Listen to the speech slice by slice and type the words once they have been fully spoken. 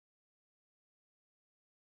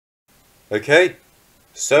Okay,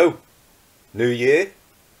 so, new year.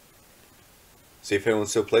 See if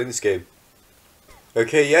anyone's still playing this game.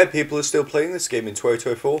 Okay, yeah, people are still playing this game in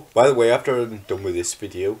 2024. By the way, after I'm done with this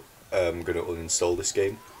video, I'm going to uninstall this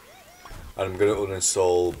game. And I'm going to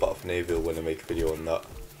uninstall Battle for Naville when I make a video on that.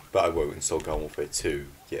 But I won't install Garden Warfare 2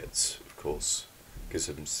 yet, of course, because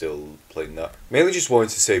I'm still playing that. Mainly just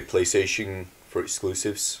wanted to save PlayStation for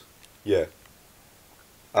exclusives. Yeah.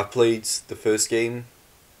 I've played the first game.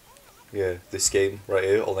 Yeah, this game right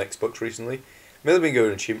here on Xbox recently. Mainly been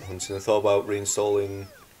going achievement hunting. I thought about reinstalling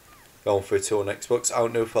Garden Warfare 2 on Xbox. I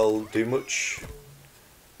don't know if I'll do much.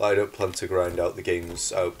 I don't plan to grind out the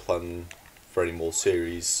games. I don't plan for any more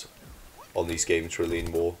series on these games really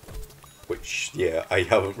anymore. Which, yeah, I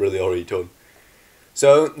haven't really already done.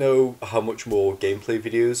 So I don't know how much more gameplay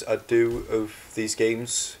videos I'd do of these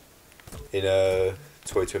games in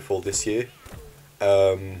 2024 this year.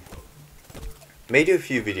 May do a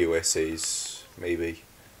few video essays, maybe,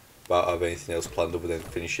 about have anything else planned other than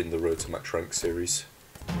finishing the Road to Max Rank series.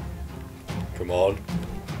 Come on.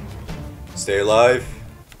 Stay alive.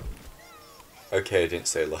 Okay, I didn't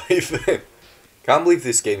stay alive. Can't believe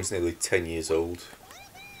this game's nearly 10 years old.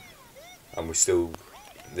 And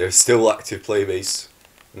there's still active playbase.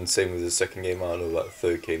 And same with the second game. I don't know about the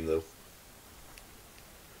third game though.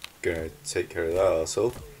 Gonna take care of that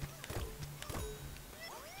arsehole.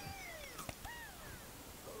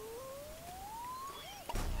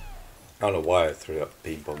 I don't know why I threw that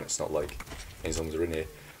beam bomb. It's not like any zombies are in here.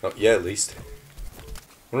 Not yet, at least.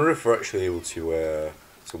 I wonder if we're actually able to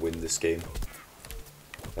win this game.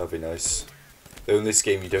 That'd be nice. Though in this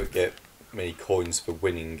game you don't get many coins for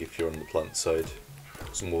winning if you're on the plant side.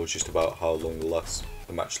 It's more just about how long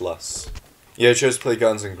the match lasts. Yeah, I chose to play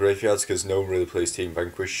Gardens and Graveyards because no one really plays Team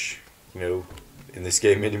Vanquish, you know, in this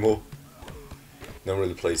game anymore. No one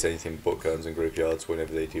really plays anything but Gardens and Graveyards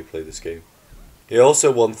whenever they do play this game. Yeah,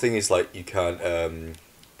 also one thing is like you can't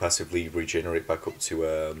passively regenerate back up to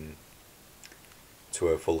a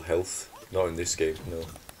full health. Not in this game, no.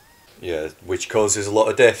 Yeah, which causes a lot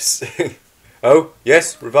of deaths. Oh,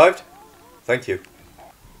 yes, revived. Thank you.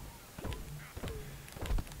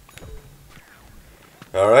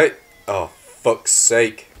 Alright. Oh, fuck's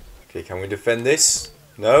sake. Okay, can we defend this?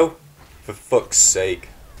 No? For fuck's sake.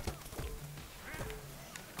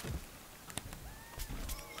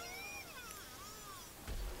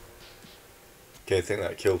 Okay, I think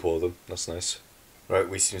that killed one of them. That's nice. Right,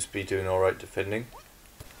 we seem to be doing alright defending.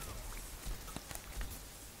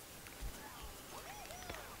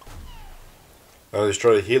 Oh,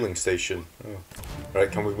 destroy a healing station. Oh.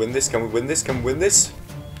 Right, can we win this? Can we win this? Can we win this?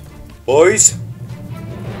 Boys!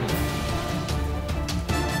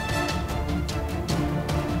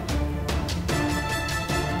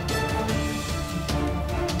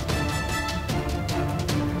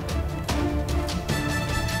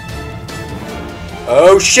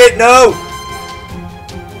 Oh shit, no!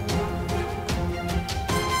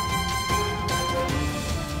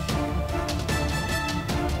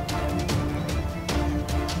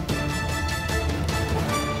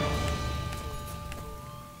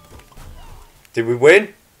 Did we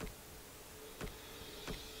win?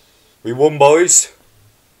 We won, boys.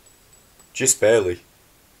 Just barely.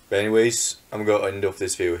 But anyways, I'm going to end off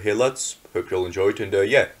this video here, lads. Hope you all enjoyed, and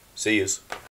yeah, see yous.